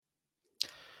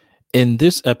In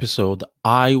this episode,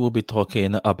 I will be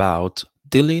talking about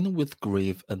dealing with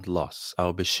grief and loss.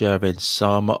 I'll be sharing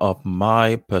some of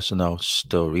my personal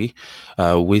story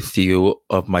with you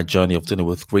of my journey of dealing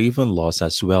with grief and loss,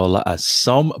 as well as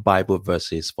some Bible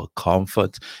verses for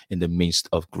comfort in the midst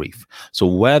of grief. So,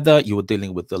 whether you're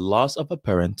dealing with the loss of a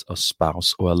parent, a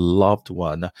spouse, or a loved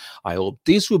one, I hope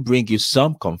this will bring you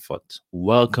some comfort.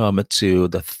 Welcome to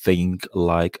the Think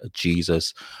Like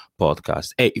Jesus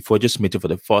podcast. Hey, if we're just meeting for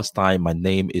the first time, my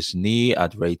name is Nee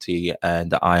Adrati,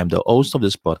 and I am the host of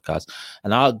this podcast.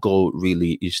 And our goal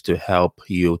really is to help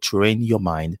you train your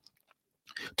mind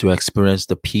to experience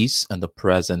the peace and the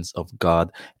presence of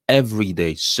God every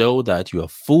day so that you are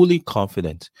fully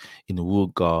confident in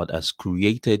who God has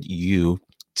created you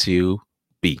to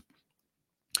be.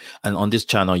 And on this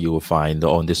channel, you will find,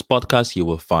 on this podcast, you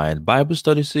will find Bible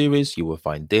study series, you will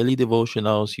find daily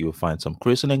devotionals, you will find some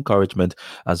Christian encouragement,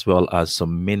 as well as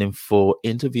some meaningful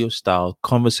interview style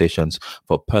conversations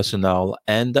for personal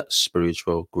and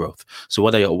spiritual growth. So,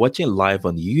 whether you're watching live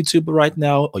on YouTube right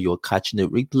now, or you're catching the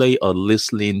replay, or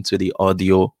listening to the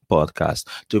audio podcast,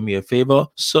 do me a favor,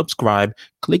 subscribe,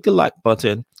 click the like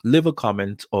button, leave a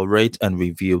comment, or rate and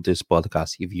review this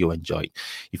podcast if you enjoy.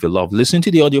 If you love listening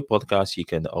to the audio podcast, you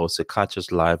can also catch us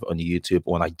live on YouTube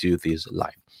when I do this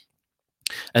live.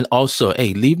 And also,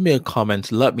 hey, leave me a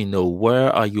comment. Let me know,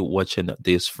 where are you watching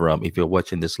this from? If you're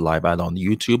watching this live and on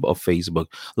YouTube or Facebook,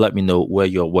 let me know where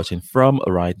you're watching from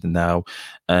right now.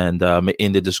 And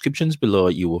in the descriptions below,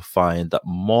 you will find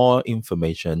more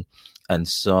information and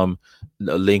some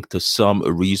link to some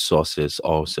resources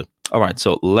also. All right,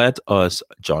 so let us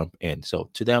jump in. So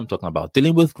today I'm talking about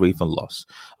dealing with grief and loss.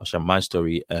 I'll share my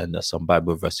story and some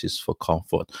Bible verses for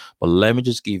comfort. But let me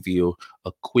just give you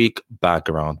a quick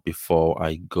background before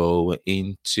I go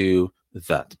into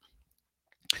that.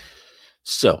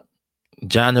 So,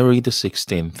 January the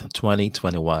 16th,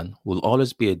 2021 will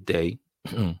always be a day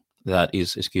that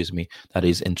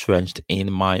is entrenched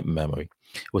in my memory.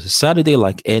 It was a Saturday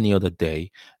like any other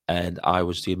day, and I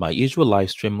was doing my usual live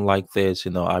stream like this.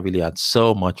 I really had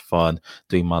so much fun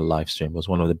doing my live stream. It was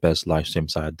one of the best live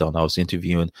streams I had done. I was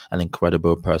interviewing an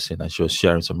incredible person, and she was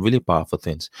sharing some really powerful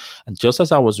things. And just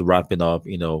as I was wrapping up,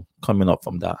 coming up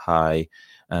from that high,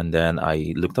 and then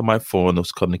I looked at my phone, I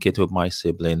was communicating with my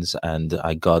siblings, and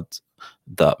I got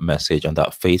that message on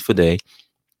that fateful day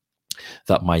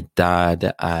that my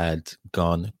dad had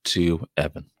gone to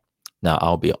heaven. Now,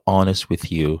 I'll be honest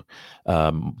with you.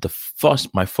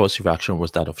 My first reaction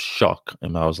was that of shock,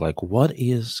 and I was like, "What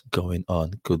is going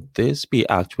on? Could this be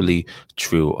actually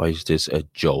true, or is this a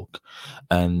joke?"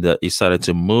 And he started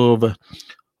to move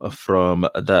from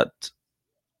that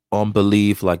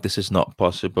unbelief, like this is not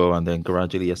possible, and then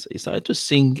gradually it started to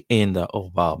sink in that,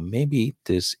 oh wow, maybe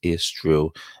this is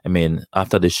true. I mean,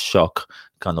 after the shock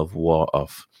kind of wore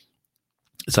off,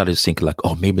 started thinking like,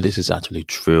 oh, maybe this is actually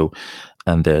true.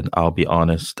 And then I'll be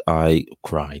honest, I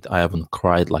cried. I haven't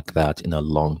cried like that in a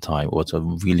long time. It was a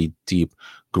really deep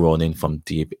groaning from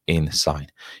deep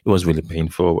inside. It was really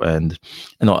painful. And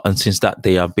and since that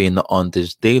day, I've been on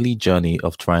this daily journey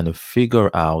of trying to figure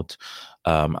out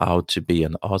how to be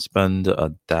an husband,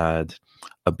 a dad,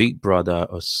 a big brother,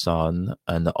 a son,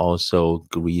 and also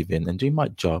grieving and doing my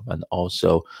job, and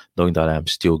also knowing that I'm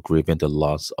still grieving the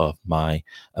loss of my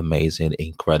amazing,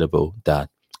 incredible dad.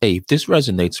 Hey, if this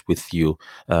resonates with you,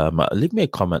 leave me a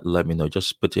comment. Let me know.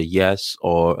 Just put a yes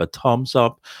or a thumbs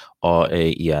up, or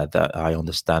a yeah. That I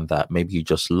understand that maybe you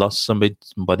just lost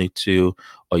somebody too,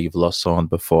 or you've lost someone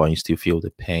before and you still feel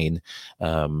the pain.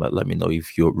 Let me know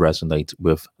if you resonate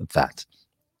with that.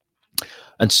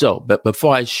 And so, but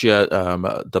before I share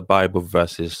the Bible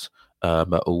verses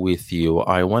with you,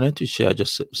 I wanted to share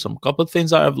just some couple of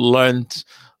things I have learned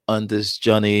on this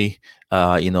journey,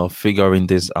 figuring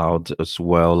this out, as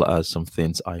well as some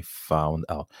things I found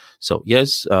out. So,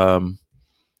 yes,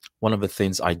 one of the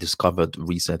things I discovered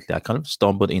recently, I kind of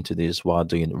stumbled into this while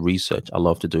doing research. I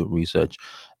love to do research.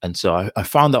 And so I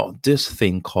found out this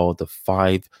thing called the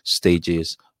 5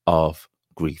 stages of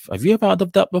grief. Have you ever heard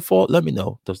of that before? Let me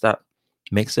know. Does that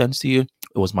make sense to you?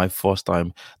 It was my first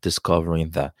time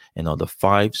discovering that, the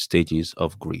 5 stages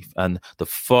of grief. And the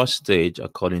first stage,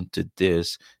 according to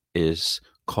this, is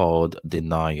called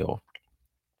denial.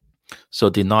 So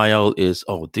denial is,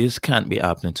 oh, this can't be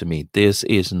happening to me. This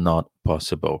is not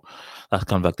possible. That's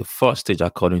kind of like the first stage,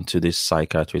 according to this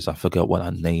psychiatrist. I forget what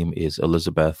her name is,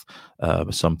 Elizabeth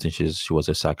something. She was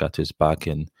a psychiatrist back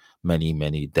in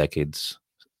many decades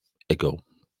ago.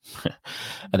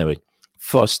 Anyway,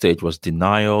 First stage was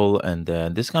denial, and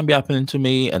then this can be happening to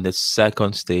me. And the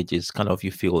second stage is kind of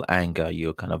you feel anger,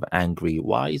 you're kind of angry.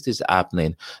 Why is this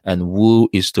happening? And who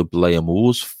is to blame?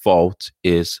 Whose fault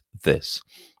is this?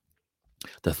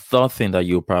 The third thing that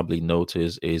you'll probably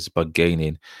notice is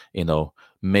bargaining, you know,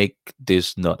 make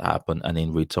this not happen. And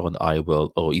in return, I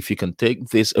will. Or if you can take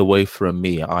this away from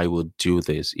me, I will do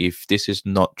this. If this is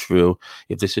not true,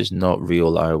 if this is not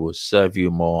real, I will serve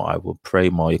you more. I will pray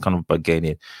more. You kind of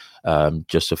bargaining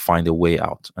just to find a way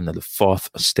out. And then the fourth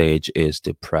stage is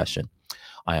depression.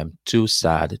 I am too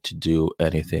sad to do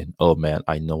anything. Oh man,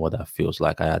 I know what that feels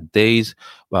like. I had days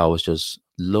where I was just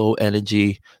low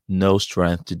energy, no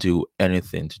strength to do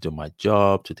anything, to do my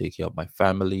job, to take care of my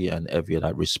family and every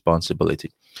other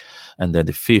responsibility. And then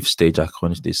the fifth stage,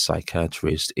 according to this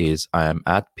psychiatrist, is I am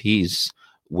at peace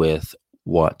with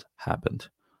what happened.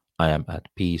 I am at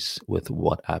peace with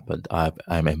what happened.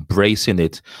 I'm embracing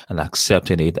it and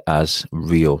accepting it as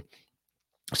real.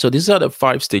 So these are the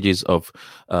five stages of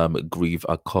grief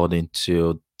according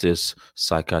to this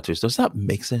psychiatrist. Does that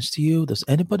make sense to you? Does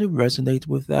anybody resonate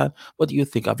with that? What do you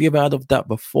think? Have you ever heard of that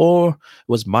before? It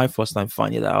was my first time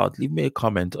finding it out. Leave me a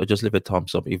comment or just leave a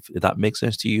thumbs up if that makes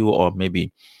sense to you, or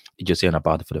maybe you're just hearing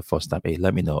about it for the first time. Hey,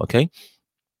 let me know, okay?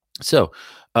 So,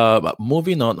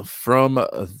 moving on from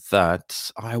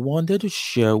that, I wanted to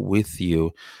share with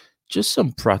you just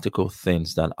some practical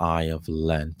things that I have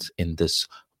learned in this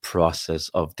process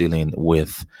of dealing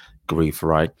with grief,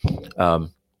 right?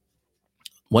 Um,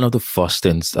 One of the first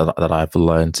things that I've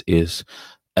learned is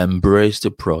embrace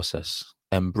the process.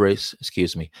 Embrace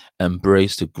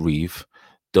the grief.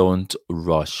 Don't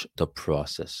rush the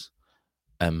process.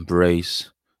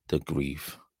 Embrace the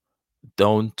grief.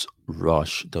 Don't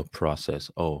rush the process.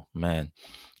 Oh man,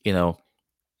 you know,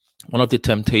 one of the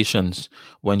temptations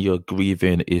when you're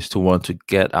grieving is to want to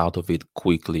get out of it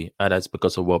quickly. And that's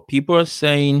because of what people are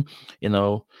saying. You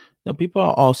know, people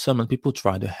are awesome and people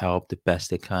try to help the best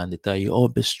they can. They tell you, oh,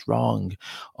 be strong,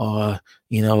 or,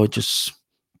 just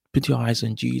put your eyes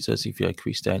on Jesus if you're a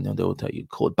Christian. And they'll tell you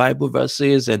quote Bible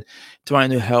verses and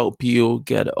trying to help you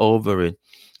get over it.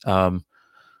 Um,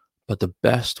 but the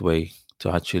best way to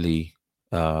actually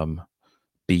um,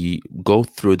 go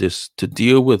through this, to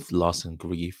deal with loss and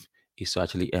grief, is to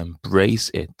actually embrace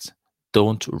it.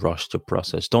 Don't rush the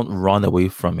process. Don't run away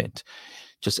from it.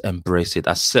 Just embrace it.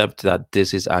 Accept that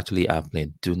this is actually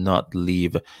happening. Do not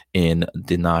live in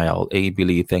denial. Hey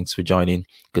Billy, thanks for joining.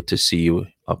 Good to see you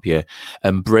up here.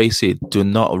 Embrace it. Do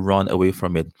not run away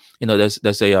from it.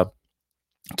 There's a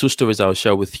two stories I'll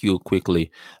share with you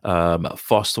quickly.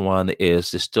 First one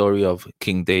is the story of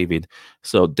King David.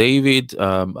 So David,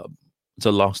 it's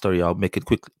a long story. I'll make it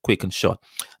quick and short.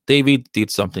 David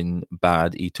did something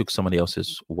bad. He took somebody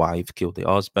else's wife, killed the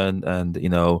husband, and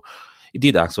he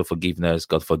did ask for forgiveness.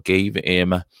 God forgave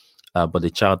him, but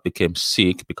the child became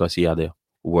sick because he had a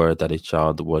word that the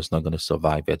child was not going to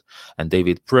survive it. And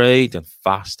David prayed and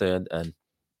fasted and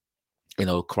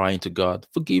crying to God,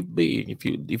 forgive me.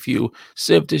 If you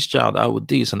save this child, I would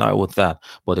this and I would that.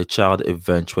 But the child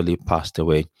eventually passed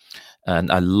away.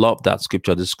 And I love that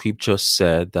scripture. The scripture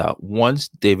said that once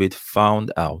David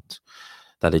found out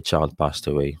that the child passed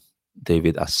away,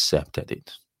 David accepted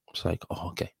it. It's like, oh,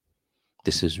 okay,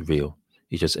 this is real.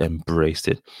 He just embraced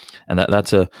it. And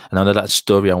that's another that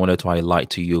story I wanted to highlight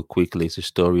to you quickly. It's a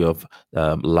story of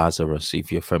Lazarus,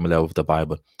 if you're familiar with the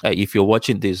Bible. Hey, if you're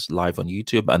watching this live on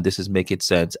YouTube and this is making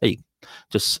sense, hey,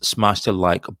 just smash the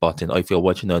like button. Or if you're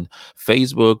watching on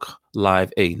Facebook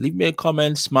live, hey, leave me a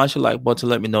comment, smash the like button.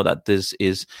 Let me know that this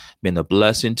is been a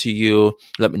blessing to you.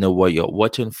 Let me know where you're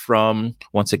watching from.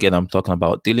 Once again, I'm talking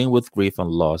about dealing with grief and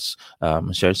loss,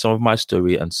 sharing some of my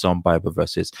story and some Bible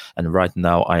verses. And right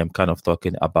now, I am kind of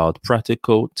talking about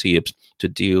practical tips to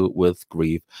deal with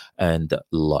grief and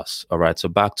loss. All right, so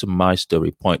back to my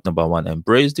story. Point number one: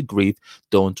 embrace the grief.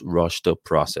 Don't rush the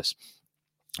process.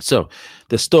 So,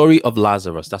 the story of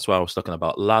Lazarus, that's what I was talking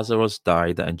about. Lazarus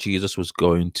died, and Jesus was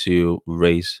going to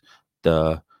raise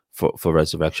for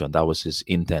resurrection. That was his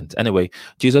intent. Anyway,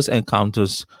 Jesus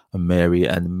encounters Mary,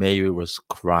 and Mary was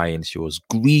crying. She was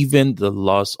grieving the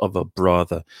loss of a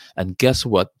brother. And guess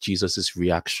what Jesus's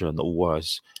reaction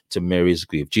was to Mary's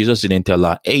grief? Jesus didn't tell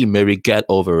her, hey, Mary, get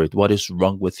over it. What is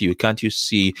wrong with you? Can't you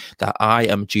see that I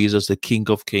am Jesus, the King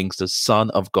of Kings, the Son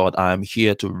of God? I am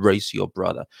here to raise your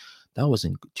brother. That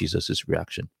wasn't Jesus's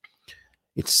reaction.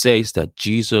 It says that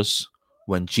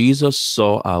when Jesus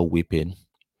saw her weeping,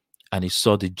 and he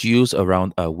saw the Jews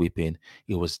around her weeping,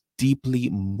 he was deeply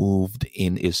moved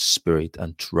in his spirit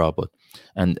and troubled.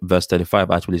 And verse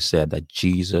 35 actually said that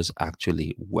Jesus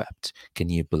actually wept. Can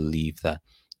you believe that?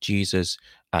 Jesus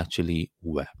actually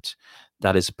wept.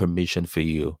 That is permission for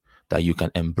you, that you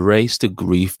can embrace the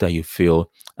grief that you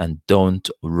feel and don't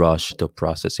rush the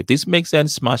process. If this makes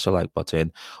sense, smash the like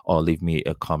button or leave me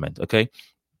a comment. Okay.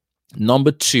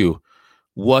 Number two,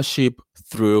 worship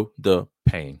through the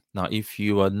pain. Now, if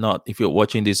you're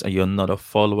watching this and you're not a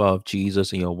follower of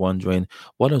Jesus and you're wondering,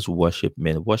 what does worship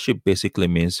mean? Worship basically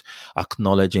means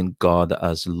acknowledging God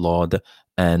as Lord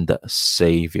and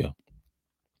Savior.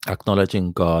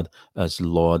 Acknowledging God as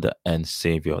Lord and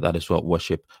Savior. That is what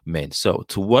worship means. So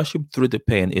to worship through the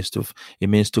pain it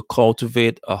means to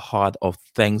cultivate a heart of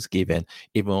thanksgiving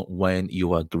even when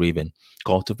you are grieving.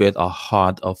 Cultivate a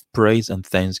heart of praise and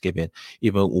thanksgiving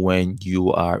even when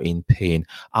you are in pain.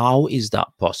 How is that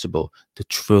possible? The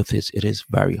truth is, it is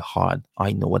very hard.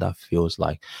 I know what that feels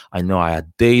like. I know I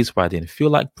had days where I didn't feel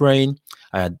like praying.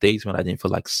 I had days when I didn't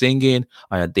feel like singing.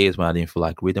 I had days when I didn't feel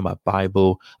like reading my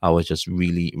Bible. I was just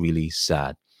really, really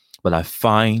sad. But I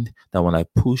find that when I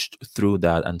pushed through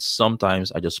that, and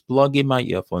sometimes I just plug in my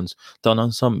earphones, turn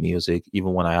on some music,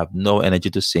 even when I have no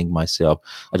energy to sing myself,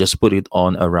 I just put it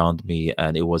on around me,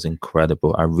 and it was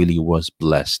incredible. I really was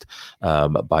blessed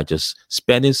by just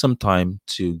spending some time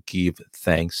to give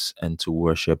thanks and to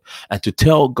worship and to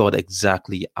tell God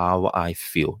exactly how I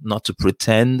feel, not to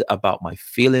pretend about my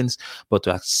feelings, but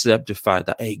to accept the fact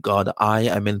that, hey, God, I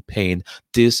am in pain.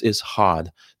 This is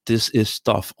hard. This is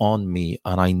tough on me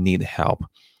and I need help,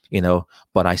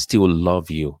 but I still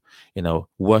love you,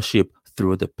 worship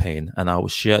through the pain. And I will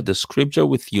share the scripture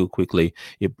with you quickly.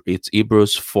 It's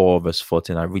Hebrews 4, verse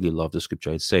 14. I really love the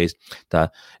scripture. It says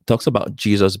that it talks about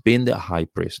Jesus being the high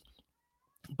priest.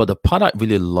 But the part I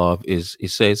really love is it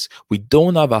says, we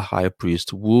don't have a high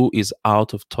priest who is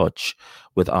out of touch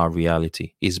with our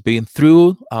reality. He's been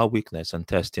through our weakness and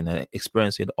testing and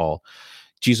experiencing it all.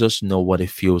 Jesus knows what it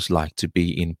feels like to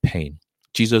be in pain.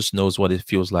 Jesus knows what it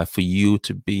feels like for you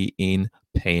to be in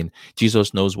pain.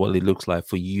 Jesus knows what it looks like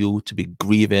for you to be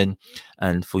grieving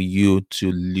and for you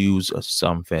to lose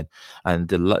something. And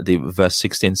the verse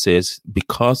 16 says,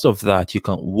 because of that, you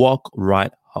can walk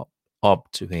right up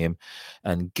to him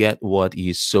and get what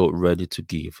he is so ready to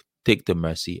give. Take the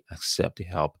mercy, accept the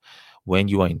help. When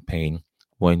you are in pain,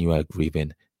 when you are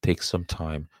grieving, take some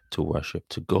time to worship,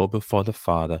 to go before the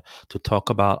Father, to talk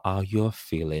about how you're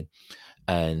feeling,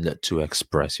 and to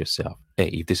express yourself. Hey,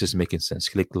 if this is making sense,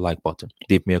 click the like button,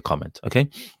 leave me a comment, okay?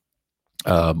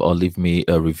 Or leave me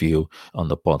a review on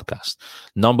the podcast.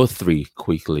 Number three,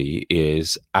 quickly,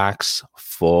 is ask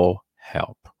for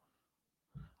help.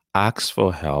 Ask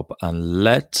for help and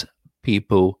let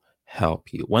people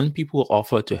help you. When people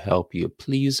offer to help you,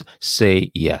 please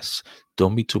say yes.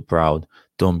 Don't be too proud.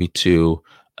 Don't be too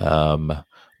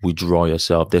withdraw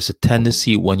yourself. There's a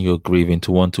tendency when you're grieving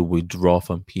to want to withdraw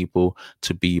from people,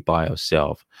 to be by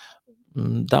yourself.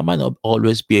 That might not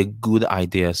always be a good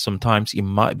idea. Sometimes it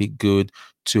might be good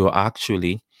to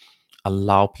actually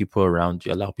allow people around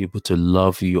you, allow people to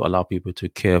love you, allow people to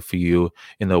care for you.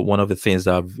 One of the things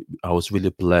that I was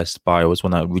really blessed by was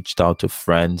when I reached out to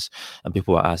friends and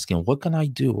people were asking, what can I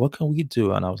do? What can we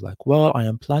do? And I was like, well, I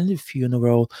am planning a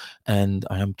funeral and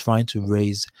I am trying to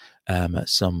raise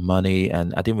some money.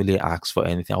 And I didn't really ask for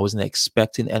anything. I wasn't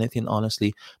expecting anything,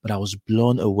 honestly, but I was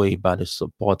blown away by the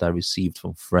support I received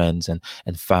from friends and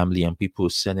family and people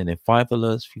sending in $5,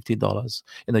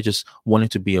 $50, just wanting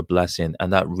to be a blessing.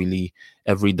 And that really,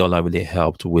 every dollar really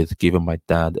helped with giving my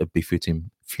dad a befitting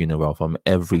funeral from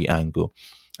every angle.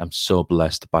 I'm so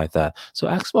blessed by that. So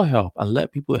ask for help and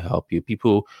let people help you.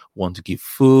 People want to give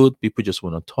food. People just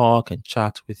want to talk and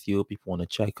chat with you. People want to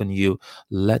check on you.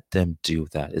 Let them do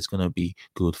that. It's going to be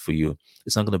good for you.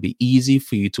 It's not going to be easy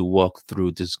for you to walk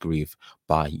through this grief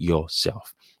by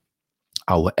yourself.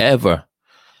 However,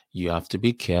 you have to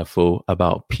be careful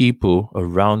about people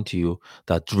around you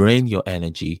that drain your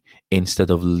energy instead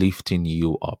of lifting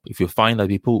you up. If you find that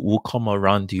people who come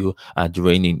around you are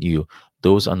draining you,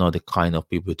 those are not the kind of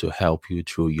people to help you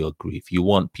through your grief. You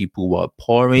want people who are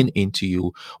pouring into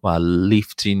you, who are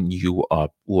lifting you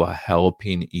up, who are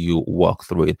helping you walk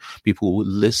through it. People who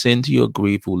listen to your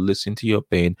grief, who listen to your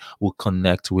pain, who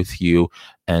connect with you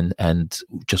and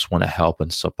just want to help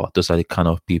and support. Those are the kind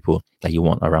of people that you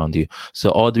want around you.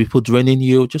 So all the people draining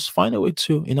you, just find a way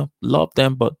to, love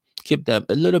them, but keep them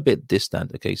a little bit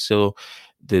distant. Okay. So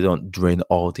they don't drain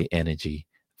all the energy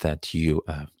that you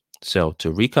have. So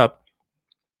to recap,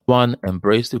 one,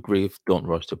 embrace the grief, don't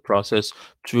rush the process.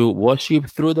 Two, worship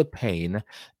through the pain.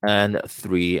 And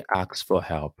three, ask for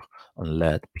help. and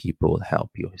let people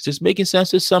help you. Is this making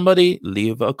sense to somebody?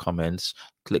 Leave a comment,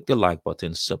 click the like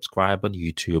button, subscribe on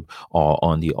YouTube or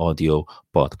on the audio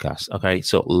podcast. Okay,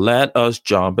 so let us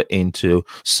jump into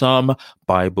some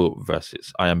Bible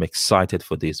verses. I am excited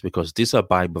for this because these are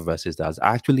Bible verses that has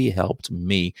actually helped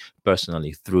me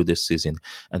personally through this season,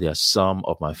 and they are some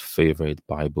of my favorite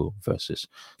Bible verses.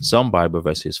 Some Bible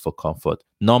verses for comfort.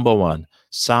 Number one,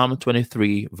 Psalm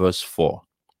 23, verse 4.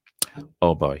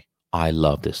 Oh boy, I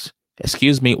love this.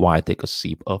 Excuse me while I take a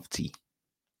sip of tea.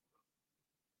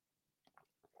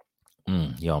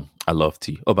 Yum. I love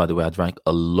tea. Oh, by the way, I drank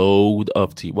a load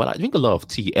of tea. Well, I drink a lot of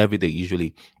tea every day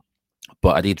usually,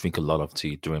 but I did drink a lot of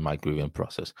tea during my grieving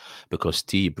process because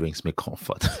tea brings me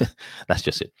comfort. That's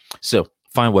just it. So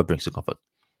find what brings you comfort.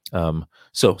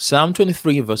 So Psalm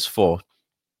 23, verse 4.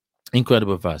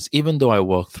 Incredible verse. Even though I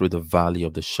walk through the valley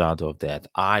of the shadow of death,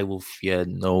 I will fear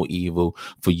no evil,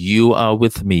 for you are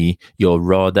with me, your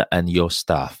rod and your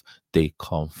staff, they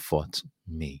comfort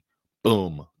me.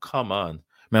 Boom. Come on.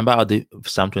 Remember how the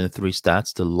Psalm 23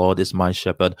 starts? The Lord is my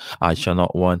shepherd, I shall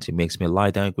not want. He makes me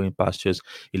lie down in green pastures.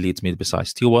 He leads me beside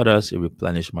still waters. He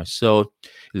replenishes my soul.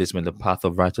 He leads me in the path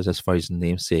of righteousness for his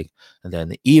name's sake. And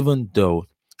then, even though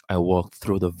I walk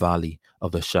through the valley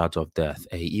of the shadow of death,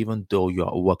 even though you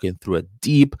are walking through a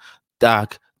deep,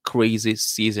 dark, crazy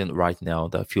season right now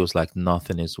that feels like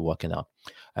nothing is working out,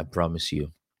 I promise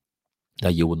you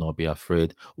that you will not be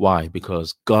afraid. Why?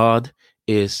 Because God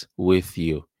is with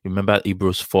you. Remember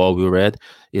Hebrews 4 we read,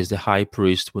 is the high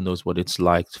priest who knows what it's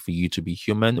like for you to be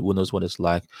human, who knows what it's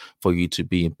like for you to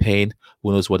be in pain,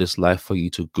 who knows what it's like for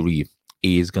you to grieve.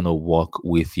 He is going to walk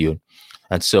with you.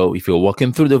 And so if you're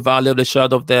walking through the valley of the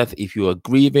shadow of death, if you are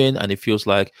grieving and it feels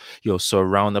like you're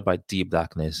surrounded by deep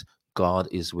darkness, God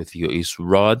is with you. His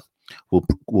rod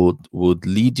would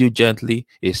lead you gently.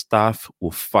 His staff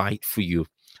will fight for you,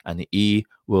 and he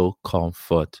will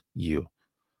comfort you.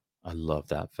 I love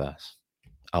that verse.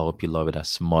 I hope you love it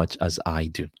as much as I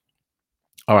do.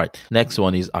 All right. Next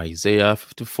one is Isaiah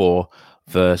 54,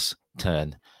 verse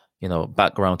 10.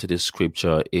 Background to this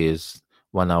scripture is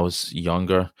when I was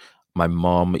younger, my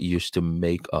mom used to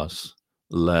make us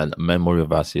learn memory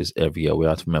verses every year. We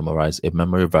had to memorize a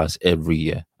memory verse every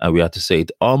year, and we had to say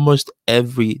it almost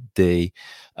every day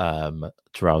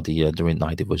throughout the year during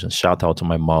night devotion. Shout out to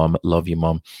my mom. Love you,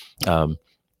 mom.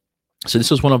 So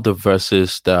this was one of the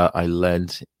verses that I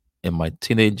learned in my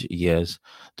teenage years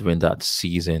during that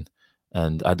season.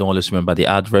 And I don't always remember the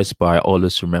address, but I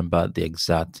always remember the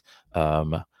exact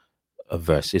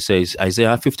verse. It says,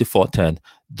 Isaiah 54:10,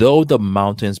 though the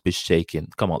mountains be shaken.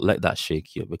 Come on, let that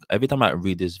shake you. Every time I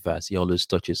read this verse, it always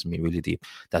touches me really deep.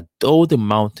 That though the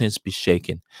mountains be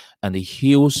shaken and the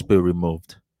hills be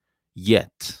removed,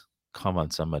 yet, come on,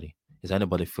 somebody. Is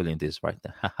anybody feeling this right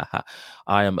now?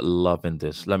 I am loving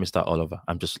this. Let me start all over.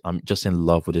 I'm just in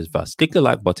love with this verse. Click the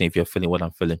like button if you're feeling what I'm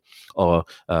feeling, or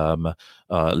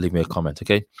leave me a comment.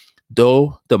 Okay.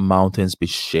 Though the mountains be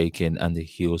shaken and the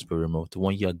hills be removed,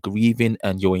 when you're grieving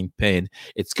and you're in pain,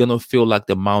 it's gonna feel like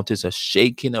the mountains are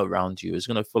shaking around you. It's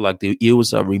gonna feel like the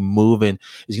hills are removing.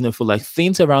 It's gonna feel like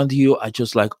things around you are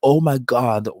just like, oh my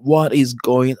God, what is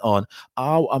going on?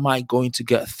 How am I going to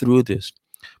get through this?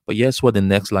 But yes, what the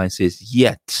next line says,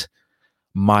 yet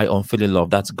my unfailing love.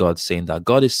 That's God saying that.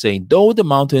 God is saying, though the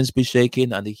mountains be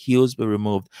shaken and the hills be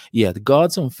removed, yet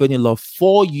God's unfailing love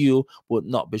for you would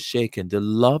not be shaken. The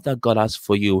love that God has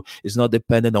for you is not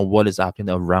dependent on what is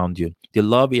happening around you. The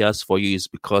love he has for you is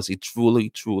because he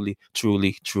truly, truly,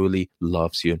 truly, truly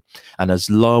loves you. And his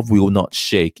love will not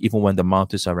shake, even when the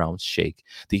mountains around shake.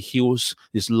 The hills,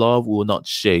 his love will not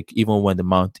shake, even when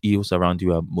the hills around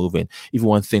you are moving, even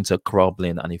when things are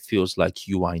crumbling and it feels like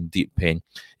you are in deep pain.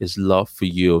 His love for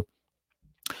you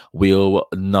will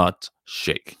not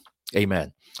shake.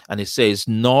 Amen. And it says,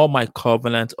 nor my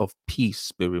covenant of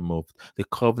peace be removed. The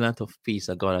covenant of peace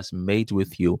that God has made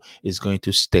with you is going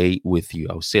to stay with you.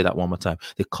 I'll say that one more time.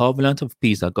 The covenant of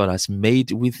peace that God has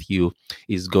made with you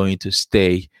is going to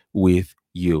stay with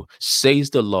you, says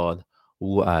the Lord,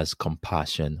 who has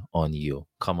compassion on you.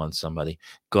 Come on, somebody.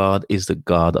 God is the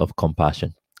God of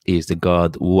compassion. He is the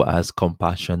God who has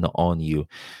compassion on you.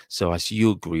 So as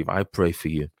you grieve, I pray for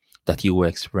you that you will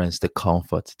experience the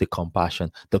comfort, the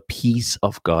compassion, the peace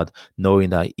of God, knowing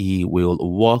that he will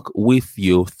walk with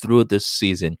you through this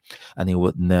season and he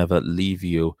will never leave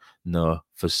you nor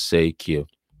forsake you.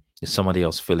 Is somebody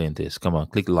else feeling this? Come on,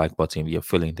 click the like button if you're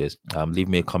feeling this. Leave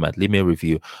me a comment, leave me a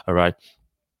review. All right.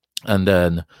 And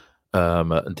then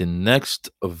the next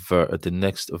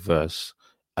verse,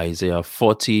 Isaiah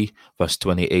 40, verse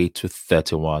 28 to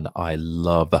 31. I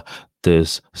love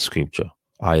this scripture.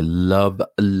 I love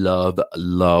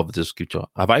the scripture.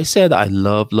 Have I said I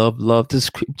love the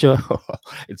scripture?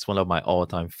 It's one of my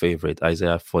all-time favorite.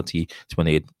 Isaiah 40,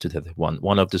 28 to 31.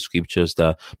 One of the scriptures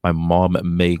that my mom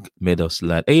made us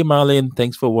learn. Hey Marlene,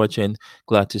 thanks for watching.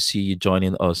 Glad to see you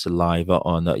joining us live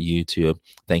on YouTube.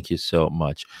 Thank you so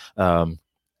much.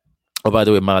 Oh, by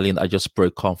the way, Marlene, I just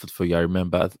prayed comfort for you. I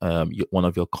remember one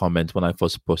of your comments when I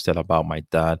first posted about my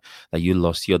dad, that you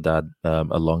lost your dad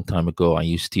a long time ago and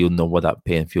you still know what that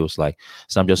pain feels like.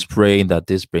 So I'm just praying that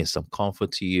this brings some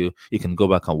comfort to you. You can go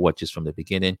back and watch this from the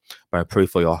beginning, but I pray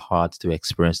for your heart to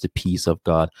experience the peace of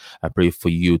God. I pray for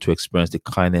you to experience the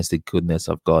kindness, the goodness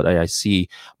of God. I see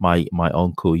my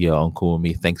uncle here, Uncle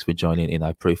me. Thanks for joining in.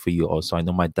 I pray for you also. I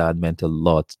know my dad meant a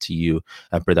lot to you.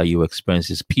 I pray that you experience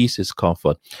his peace, his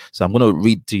comfort. So I'm going to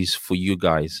read these for you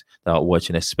guys that are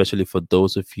watching, especially for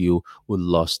those of you who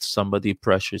lost somebody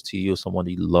precious to you, someone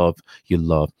you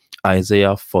love.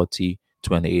 Isaiah 40,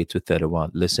 28 to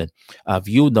 31. Listen, have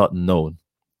you not known?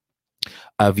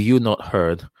 Have you not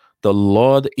heard? The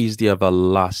Lord is the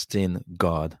everlasting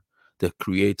God, the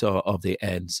creator of the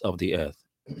ends of the earth.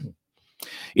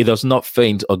 He does not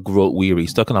faint or grow weary.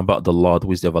 He's talking about the Lord,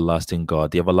 who is the everlasting God.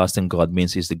 The everlasting God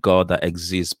means he's the God that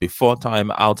exists before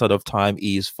time, outside of time.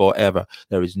 He is forever.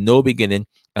 There is no beginning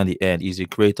and the end. He's the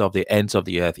creator of the ends of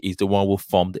the earth. He's the one who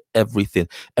formed everything.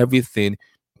 Everything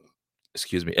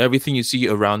you see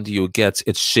around you gets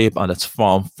its shape and its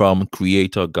form from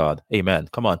Creator God. Amen.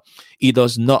 Come on. He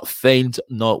does not faint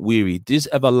nor weary. This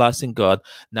everlasting God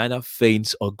neither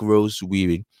faints or grows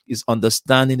weary. His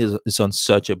understanding is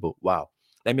unsearchable. Wow.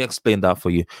 Let me explain that for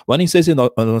you. When he says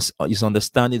his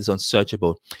understanding is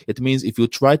unsearchable, it means if you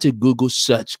try to Google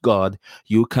search God,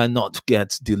 you cannot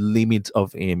get the limit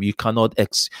of him. You can't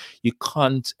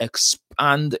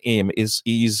expand him. Is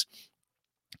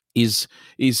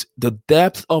the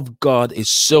depth of God is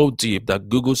so deep that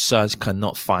Google search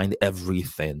cannot find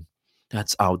everything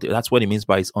that's out there. That's what it means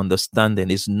by his understanding,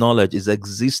 his knowledge, his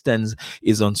existence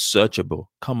is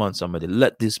unsearchable. Come on, somebody,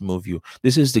 let this move you.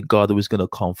 This is the God who is going to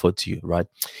comfort you, right?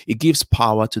 It gives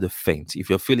power to the faint. If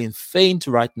you're feeling faint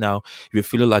right now, if you're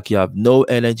feeling like you have no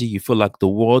energy, you feel like the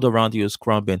world around you is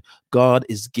crumbling, God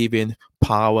is giving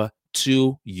power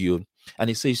to you. And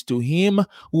he says, to him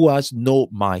who has no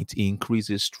might, he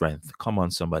increases strength. Come on,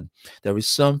 somebody. There is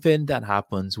something that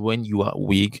happens when you are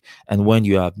weak and when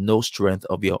you have no strength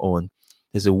of your own.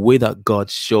 There's a way that God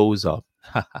shows up.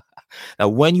 Now,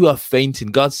 when you are fainting,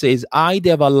 God says, I,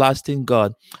 the everlasting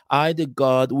God, I, the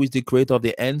God who is the creator of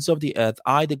the ends of the earth,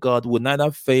 I, the God who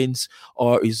neither faints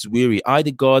or is weary, I,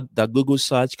 the God that Google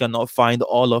search cannot find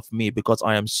all of me, because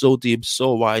I am so deep,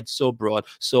 so wide, so broad,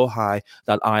 so high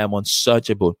that I am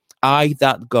unsearchable. I,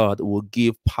 that God, will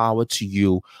give power to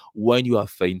you when you are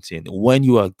fainting, when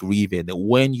you are grieving,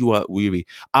 when you are weary.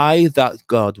 I, that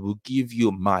God, will give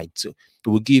you might,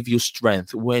 will give you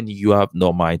strength when you have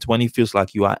no might, when it feels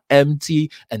like you are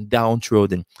empty and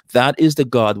downtrodden. That is the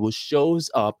God who shows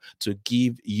up to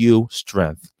give you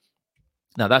strength.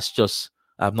 Now,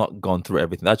 I've not gone through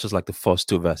everything. That's just like the first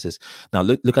two verses. Now,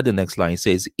 look at the next line. It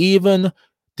says, even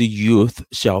the youth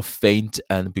shall faint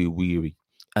and be weary,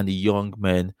 and the young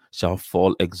men shall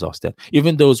fall exhausted.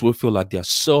 Even those who feel like they are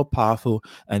so powerful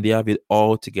and they have it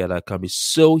all together can be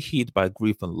so hit by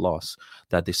grief and loss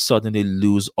that they suddenly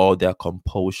lose all their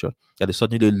composure, that they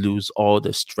suddenly lose all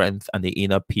the strength and the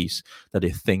inner peace that they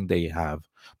think they have.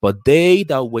 But they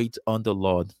that wait on the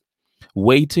Lord,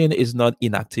 waiting is not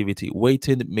inactivity.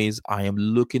 Waiting means I am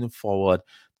looking forward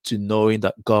to knowing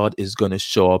that God is going to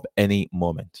show up any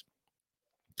moment.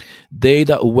 They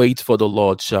that wait for the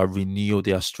Lord shall renew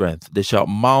their strength. They shall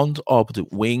mount up with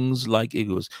wings like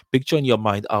eagles. Picture in your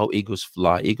mind how eagles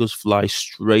fly. Eagles fly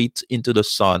straight into the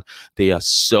sun. They are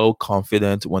so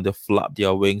confident when they flap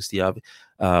their wings. They have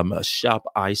a sharp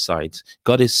eyesight.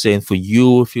 God is saying for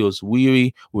you who feels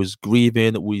weary, who is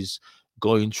grieving, who is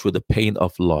going through the pain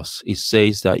of loss, He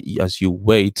says that as you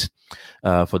wait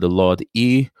for the Lord,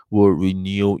 He will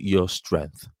renew your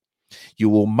strength. You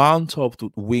will mount up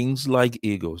with wings like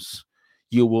eagles.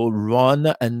 You will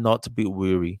run and not be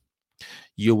weary.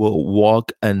 You will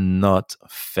walk and not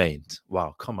faint.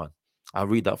 Wow, come on. I'll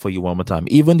read that for you one more time.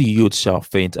 Even the youth shall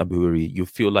faint and be weary. You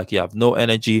feel like you have no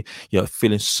energy. You're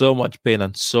feeling so much pain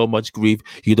and so much grief.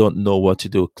 You don't know what to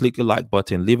do. Click the like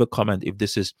button. Leave a comment if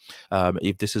this is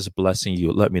blessing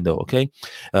you. Let me know. Okay.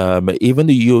 Even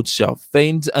the youth shall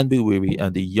faint and be weary,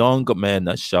 and the young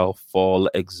men shall fall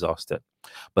exhausted.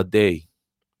 But they,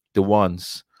 the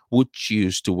ones who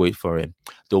choose to wait for him,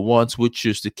 the ones who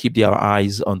choose to keep their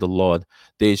eyes on the Lord,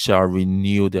 they shall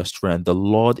renew their strength. The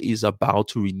Lord is about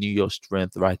to renew your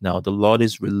strength right now. The Lord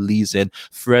is releasing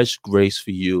fresh grace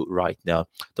for you right now.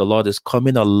 The Lord is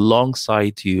coming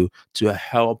alongside you to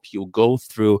help you go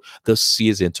through the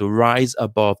season, to rise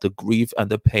above the grief and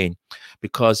the pain,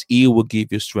 because he will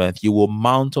give you strength. You will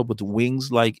mount up with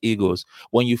wings like eagles.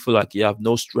 When you feel like you have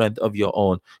no strength of your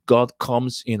own, God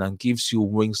comes in and gives you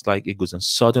wings like eagles, and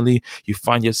suddenly you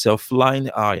find yourself flying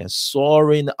high and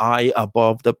soaring high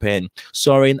above the pain,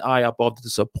 soaring high above the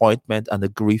disappointment and the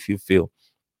grief you feel.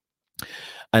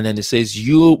 And then it says,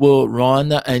 you will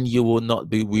run and you will not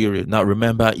be weary. Now,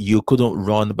 remember, you couldn't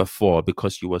run before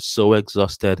because you were so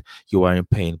exhausted, you were in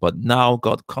pain. But now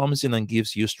God comes in and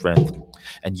gives you strength,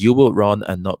 and you will run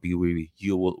and not be weary.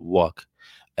 You will walk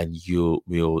and you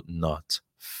will not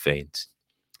faint.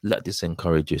 Let this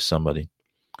encourage you, somebody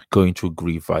going through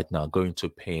grief right now, going through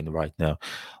pain right now.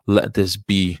 Let this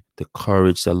be the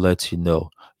courage that lets you know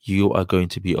you are going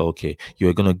to be okay.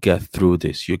 You're going to get through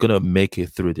this. You're going to make it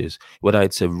through this. Whether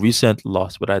it's a recent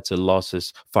loss, whether it's a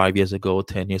losses 5 years ago,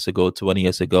 10 years ago, 20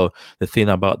 years ago, the thing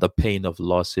about the pain of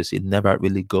losses, it never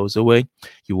really goes away.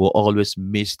 You will always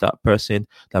miss that person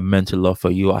that meant a lot for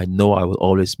you. I know I will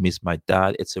always miss my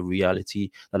dad. It's a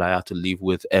reality that I have to live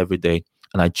with every day,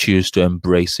 and I choose to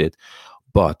embrace it.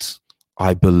 But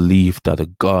I believe that the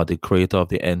God, the creator of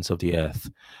the ends of the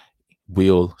earth,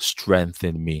 will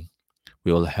strengthen me,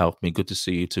 will help me. Good to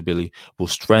see you too, Billy. Will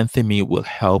strengthen me, will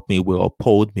help me, will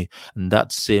uphold me. And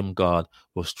that same God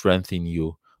will strengthen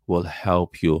you, will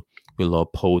help you, will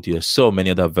uphold you. So many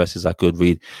other verses I could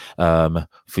read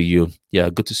for you. Yeah,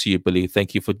 good to see you, Billy.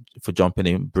 Thank you for jumping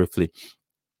in briefly.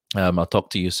 I'll talk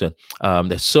to you soon.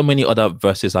 There's so many other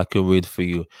verses I could read for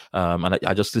you. And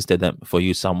I just listed them for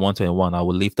you. Psalm 121. I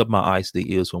will lift up my eyes to the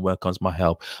hills, from where comes my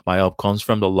help. My help comes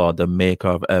from the Lord, the maker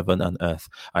of heaven and earth.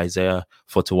 Isaiah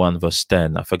 41 verse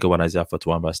 10. I forget what Isaiah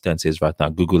 41 verse 10 says right now.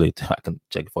 Google it. I can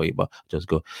check for you, but just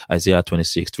go. Isaiah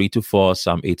 26, 3 to 4,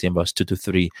 Psalm 18 verse 2 to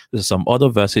 3. There's some other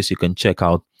verses you can check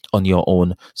out on your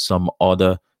own some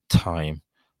other time.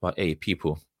 But hey,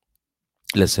 people,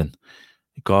 listen.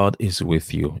 God is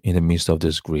with you in the midst of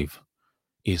this grief.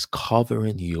 He's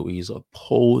covering you, He's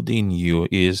upholding you,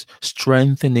 He's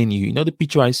strengthening you. You know the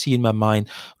picture I see in my mind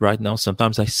right now.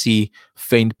 Sometimes I see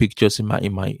faint pictures in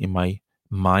my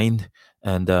mind,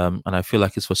 and I feel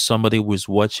like it's for somebody who is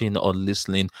watching or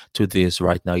listening to this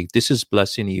right now. If this is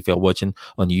blessing you, if you're watching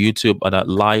on YouTube or that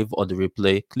live or the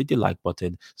replay, click the like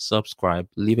button, subscribe,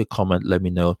 leave a comment, let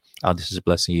me know how this is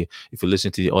blessing you. If you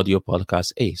listen to the audio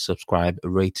podcast, hey, subscribe,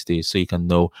 rate this so you can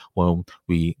know when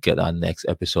we get our next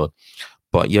episode.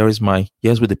 But here's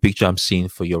with the picture I'm seeing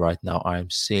for you right now. I'm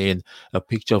seeing a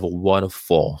picture of a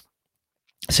waterfall.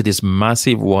 I see this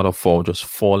massive waterfall just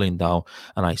falling down,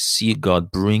 and I see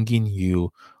God bringing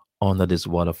you under this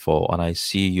waterfall, and I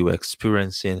see you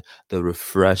experiencing the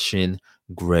refreshing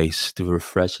grace, the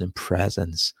refreshing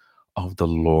presence of the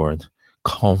Lord,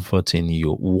 comforting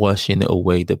you, washing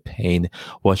away the pain,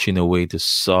 washing away the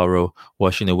sorrow,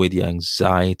 washing away the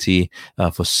anxiety.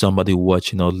 For somebody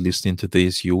watching or listening to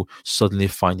this, you suddenly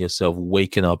find yourself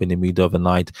waking up in the middle of the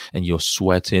night and you're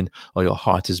sweating, or your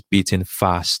heart is beating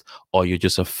fast, or you're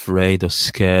just afraid or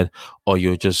scared, or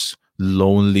you're just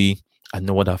lonely. I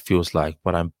know what that feels like,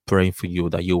 but I'm praying for you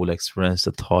that you will experience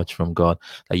the touch from God,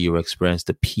 that you will experience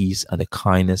the peace and the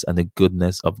kindness and the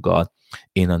goodness of God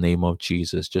in the name of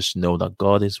Jesus. Just know that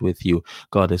God is with you.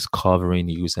 God is covering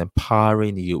you, He's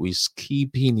empowering you, He's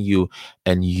keeping you,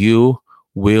 and you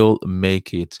will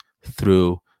make it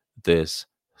through this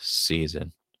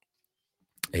season.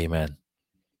 Amen.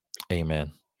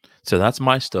 Amen. So that's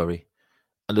my story.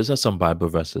 And those are some Bible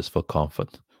verses for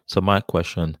comfort. So my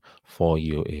question for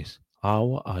you is,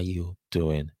 how are you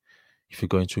doing? If you're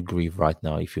going through grief right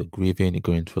now, if you're grieving, you're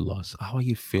going through loss, how are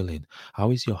you feeling?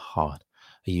 How is your heart?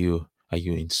 Are you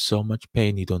in so much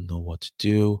pain you don't know what to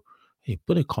do? Hey,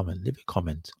 put a comment, leave a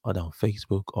comment either on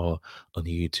Facebook or on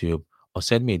YouTube, or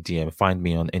send me a DM. Find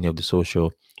me on any of the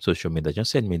social media.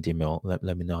 Just send me an email. Let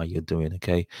me know how you're doing,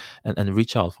 okay? And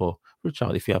reach out.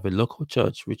 If you have a local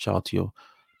church, reach out to your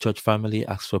church family,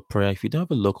 ask for prayer. If you don't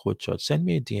have a local church, send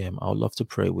me a DM. I would love to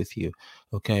pray with you,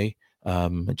 okay?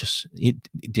 Just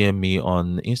DM me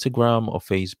on Instagram or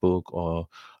Facebook or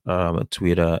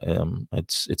Twitter.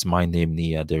 It's my name,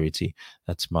 Nia Derity.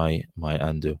 That's my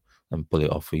handle. And pull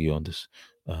it off for you on this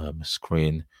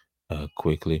screen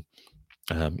quickly.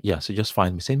 Yeah, so just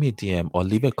find me, send me a DM or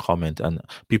leave a comment, and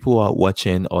people who are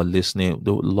watching or listening,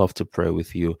 they would love to pray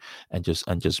with you and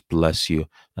just bless you.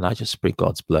 And I just pray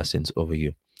God's blessings over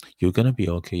you. You're gonna be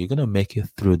okay. You're gonna make it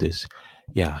through this.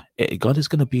 Yeah, God is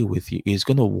gonna be with you. He's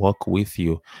gonna walk with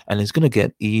you, and it's gonna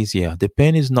get easier. The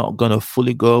pain is not gonna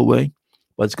fully go away,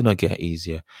 but it's gonna get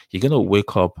easier. You're gonna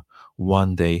wake up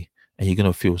one day and you're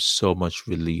gonna feel so much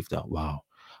relief that wow,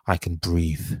 I can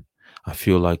breathe. I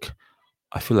feel like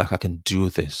I can do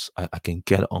this. I can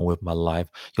get on with my life.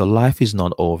 Your life is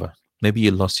not over. Maybe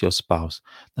you lost your spouse.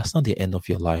 That's not the end of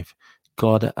your life.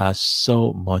 God has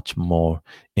so much more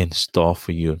in store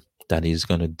for you that He's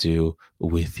going to do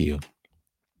with you.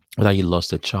 Whether you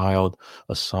lost a child,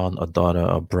 a son, a daughter,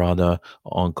 a brother,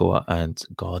 uncle, or aunt,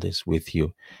 God is with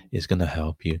you. He's going to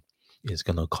help you. He's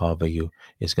going to cover you.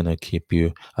 He's going to keep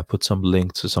you. I put some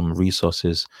link to some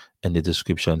resources in the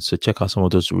description. So check out some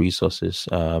of those resources.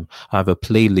 I have a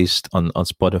playlist on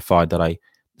Spotify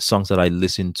songs that I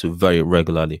listen to very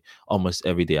regularly, almost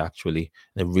every day actually.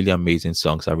 They're really amazing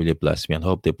songs that really bless me and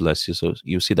hope they bless you. So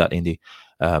you see that in the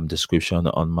description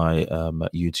on my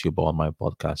YouTube or on my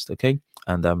podcast. Okay.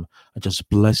 And I just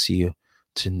bless you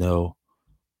to know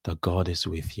that God is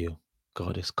with you,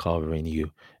 God is covering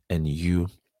you, and you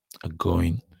are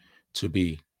going to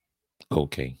be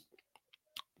okay.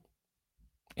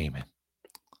 Amen.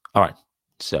 All right.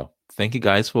 So thank you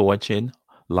guys for watching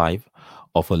live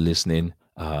or for listening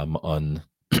on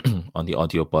on the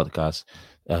audio podcast.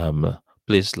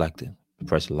 Please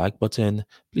press the like button.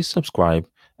 Please subscribe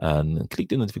and click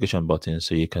the notification button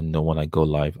so you can know when I go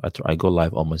live. I go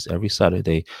live almost every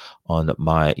Saturday on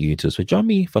my YouTube. So join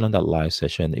me for another live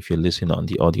session. If you're listening on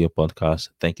the audio podcast,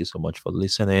 thank you so much for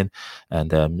listening,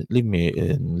 and leave me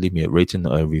a rating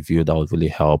or a review. That would really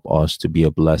help us to be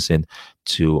a blessing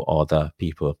to other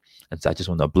people. And so I just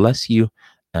want to bless you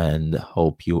and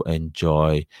hope you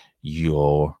enjoy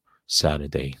your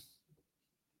Saturday.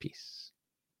 Peace.